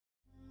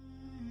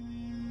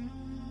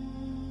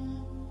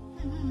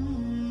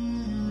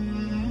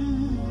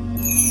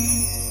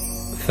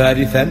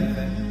ثالثا،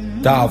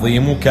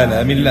 تعظيم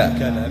كلام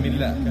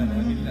الله.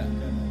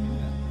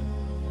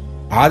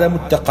 عدم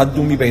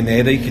التقدم بين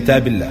يدي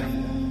كتاب الله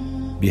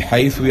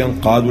بحيث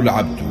ينقاد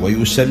العبد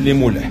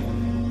ويسلم له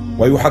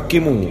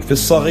ويحكمه في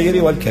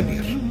الصغير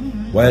والكبير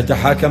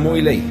ويتحاكم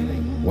إليه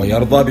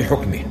ويرضى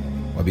بحكمه،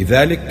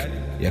 وبذلك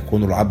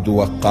يكون العبد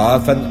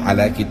وقافا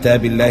على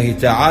كتاب الله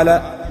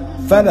تعالى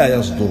فلا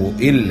يصدر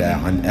إلا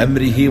عن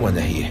أمره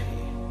ونهيه.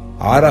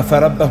 عرف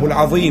ربه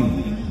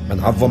العظيم من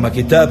عظم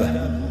كتابه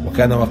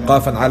وكان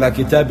وقافا على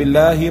كتاب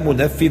الله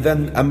منفذا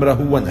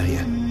أمره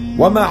ونهيه،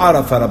 وما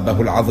عرف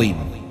ربه العظيم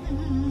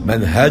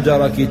من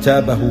هجر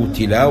كتابه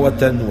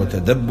تلاوة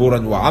وتدبرا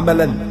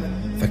وعملا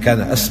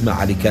فكان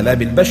أسمع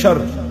لكلام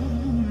البشر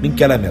من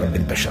كلام رب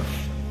البشر.